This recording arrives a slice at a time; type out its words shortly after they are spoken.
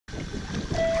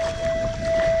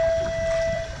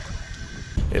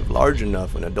If large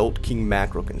enough, an adult king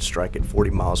mackerel can strike at 40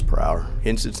 miles per hour,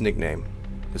 hence its nickname,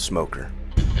 the Smoker.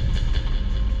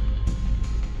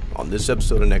 On this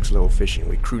episode of Next Level Fishing,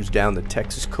 we cruise down the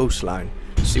Texas coastline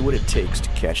to see what it takes to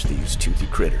catch these toothy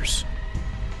critters.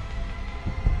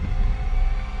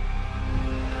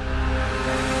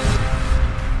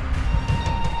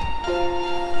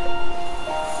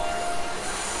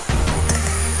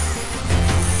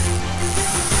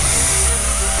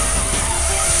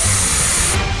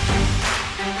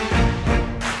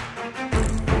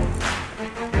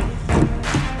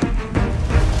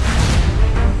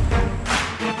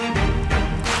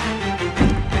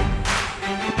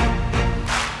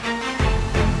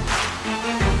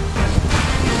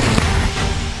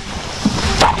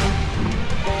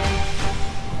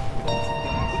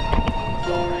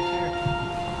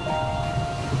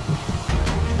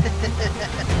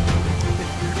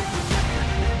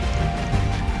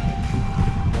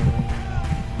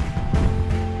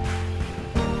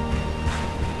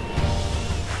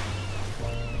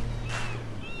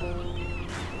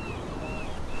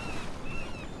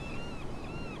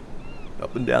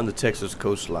 Up and down the Texas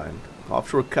coastline,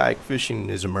 offshore kayak fishing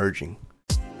is emerging.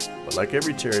 But like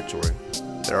every territory,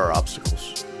 there are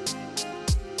obstacles.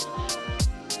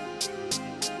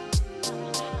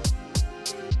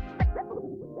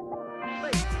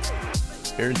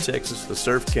 Here in Texas, the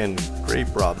surf can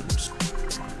create problems.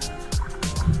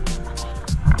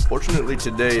 Fortunately,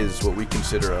 today is what we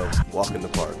consider a walk in the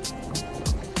park.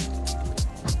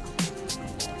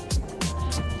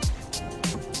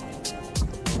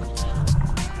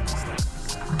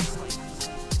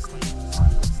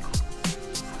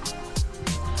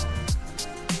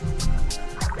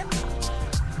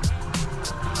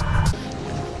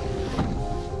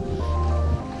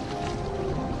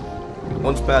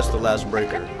 Once past the last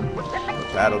breaker, the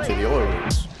paddle to the oil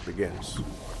rigs begins.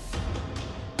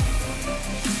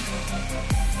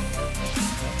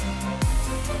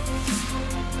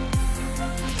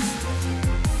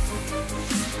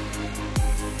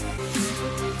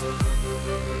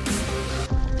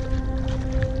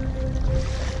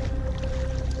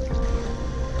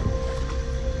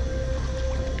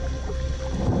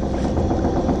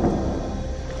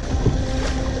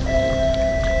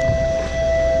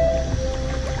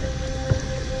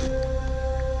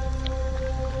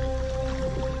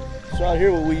 So out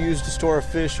here, what we use to store our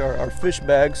fish are our fish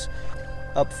bags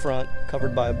up front,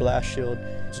 covered by a blast shield.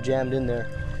 It's jammed in there.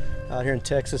 Out here in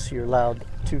Texas, you're allowed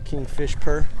 2 king fish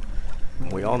per.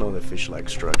 We all know that fish like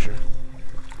structure.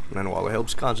 And while it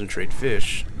helps concentrate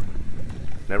fish,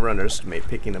 never underestimate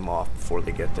picking them off before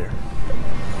they get there.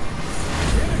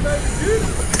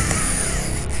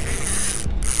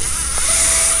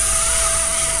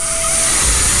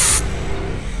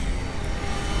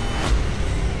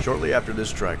 Shortly after this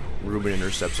strike, Reuben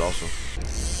intercepts also.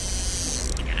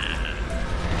 Sit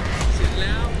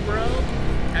loud, bro.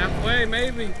 Halfway,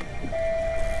 maybe.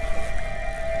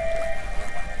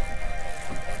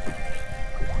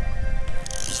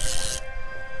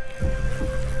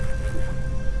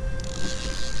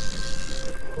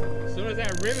 As soon as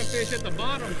that ribbon fish at the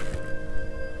bottom.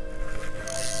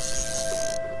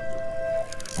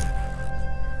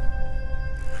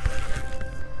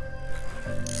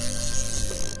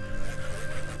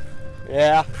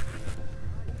 Yeah.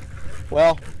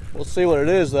 Well, we'll see what it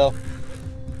is though.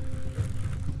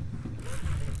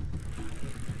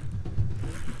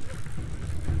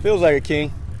 Feels like a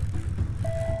king.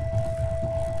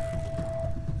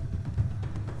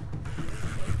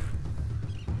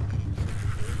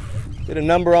 Did a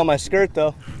number on my skirt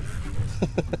though.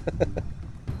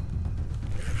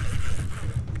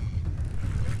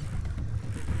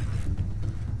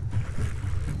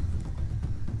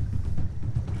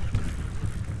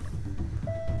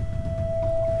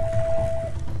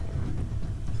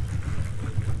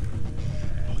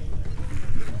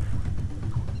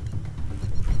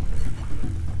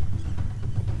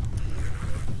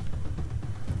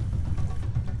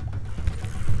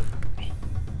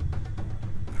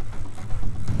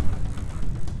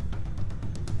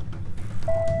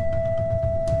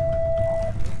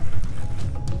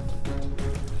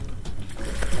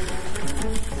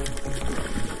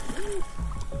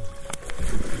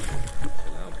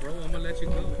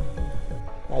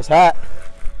 Nice hat.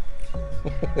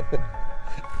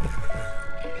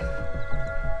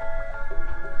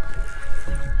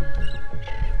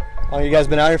 How long you guys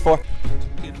been out here for?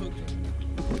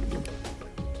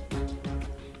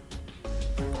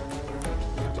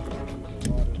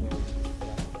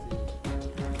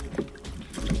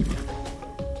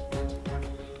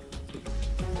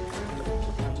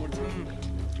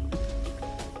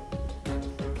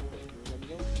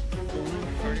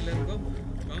 let him go. Go.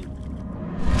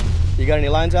 You got any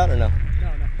lines out or no?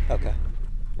 No, no. Okay.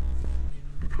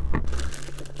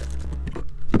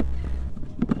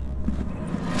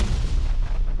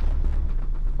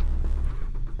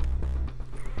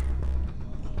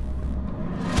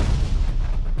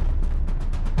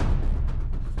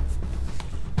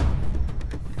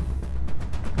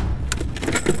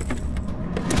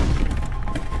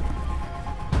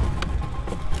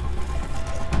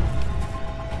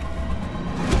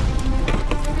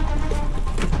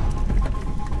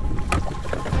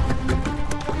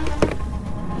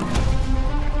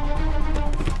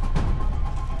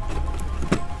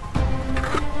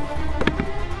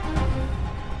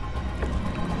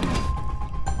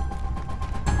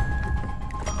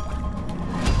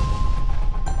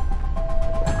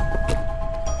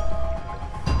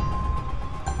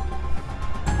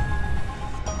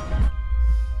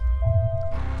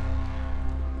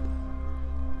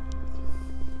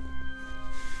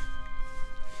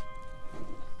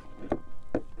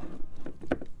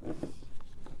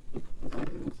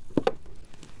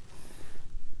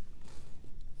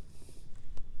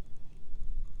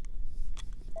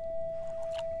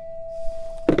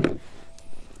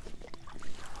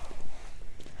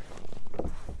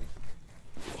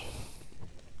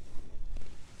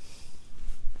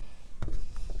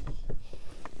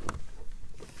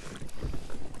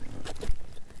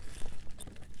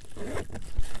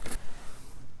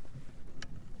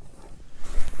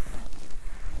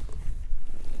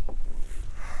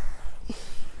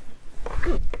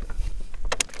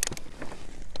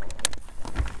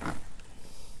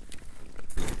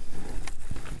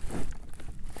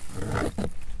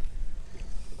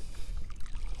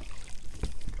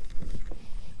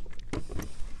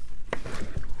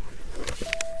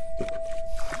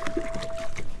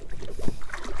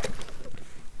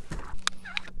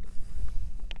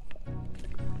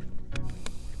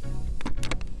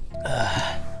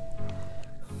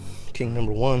 King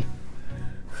number one.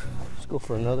 Let's go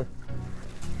for another.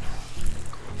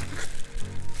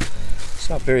 It's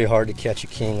not very hard to catch a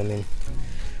king. I mean,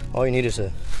 all you need is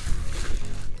a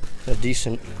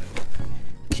decent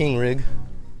king rig,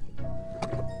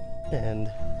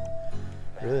 and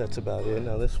really that's about it.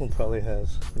 Now this one probably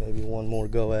has maybe one more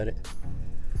go at it.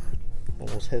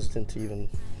 Almost hesitant to even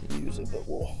use it, but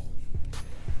we'll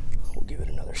give it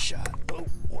another shot. Oh,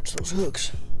 watch those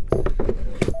hooks.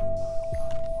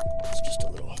 It's just a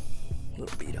little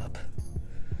beat up.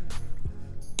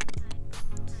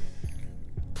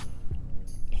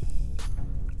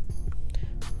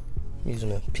 I'm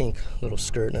using a pink little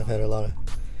skirt, and I've had a lot of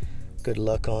good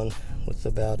luck on with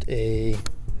about a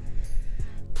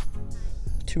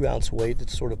 2-ounce weight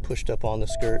that's sort of pushed up on the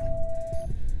skirt.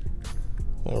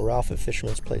 Ralph at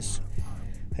Fisherman's Place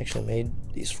actually made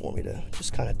these for me to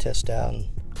just kind of test out, and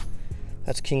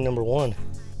that's king number one.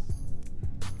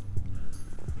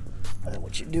 And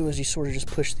what you do is you sort of just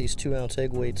push these 2-ounce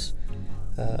egg weights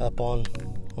up on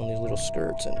these little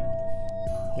skirts, and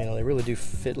you know, they really do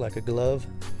fit like a glove.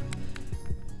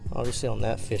 Obviously on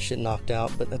that fish it knocked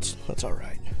out, but that's all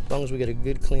right. As long as we get a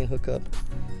good clean hookup,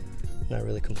 not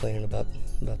really complaining about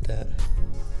that.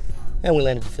 And we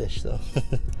landed the fish though.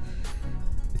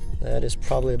 That is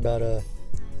probably about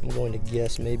I'm going to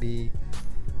guess maybe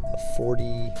a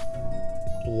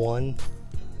 41,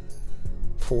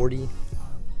 40,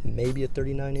 maybe a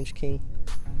 39-inch king.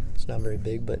 It's not very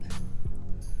big, but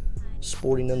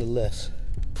sporty nonetheless.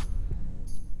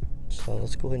 So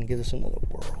let's go ahead and give this another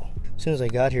whirl. As soon as I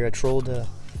got here, I trolled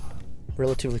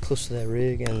relatively close to that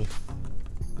rig, and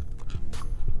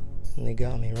they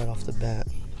got me right off the bat.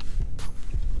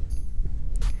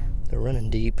 They're running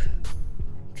deep.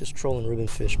 Just trolling ribbon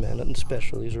fish, man, nothing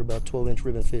special. These are about 12-inch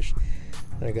ribbon fish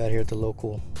that I got here at the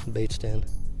local bait stand.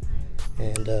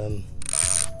 And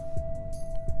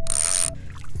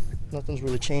nothing's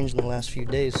really changed in the last few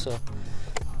days, so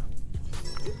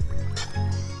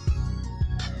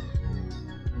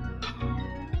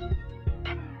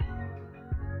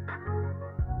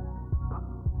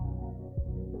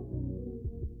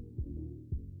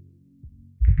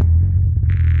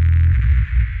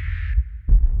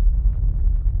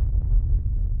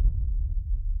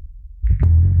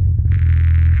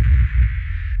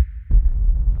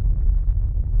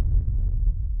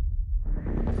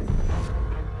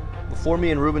before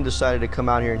me and Reuben decided to come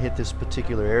out here and hit this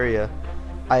particular area,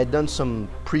 I had done some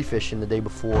pre-fishing the day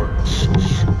before.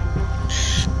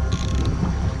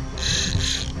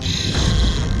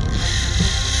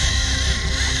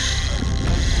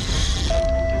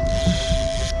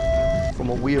 From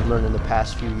what we have learned in the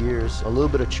past few years, a little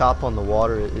bit of chop on the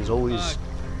water is always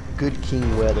good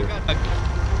king weather.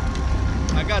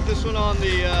 I got this one on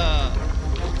the,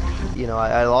 You know,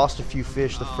 I lost a few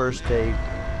fish the first day,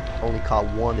 only caught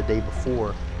one the day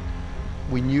before.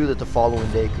 We knew that the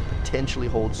following day could potentially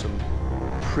hold some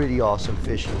pretty awesome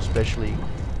fishing, especially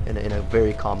in a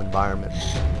very calm environment.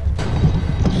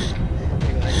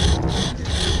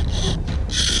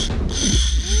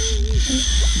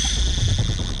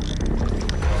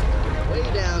 Way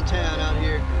downtown out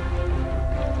here.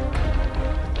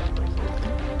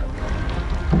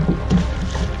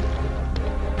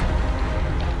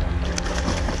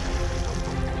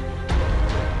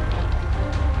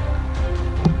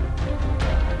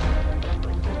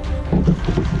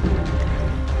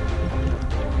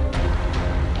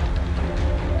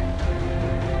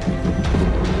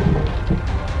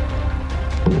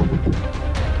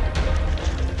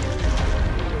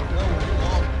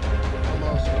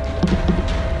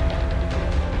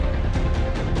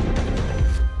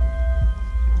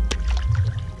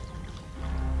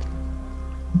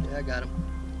 Yeah, I got him.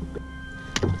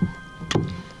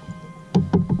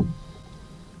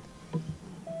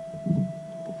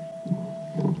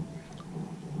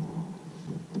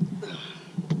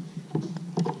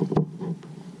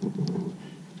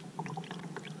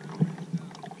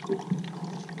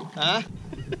 Huh?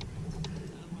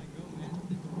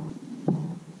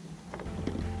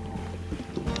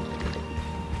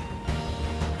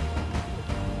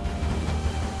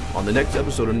 On the next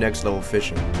episode of Next Level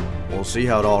Fishing, we'll see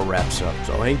how it all wraps up.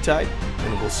 So hang tight,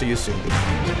 and we'll see you soon.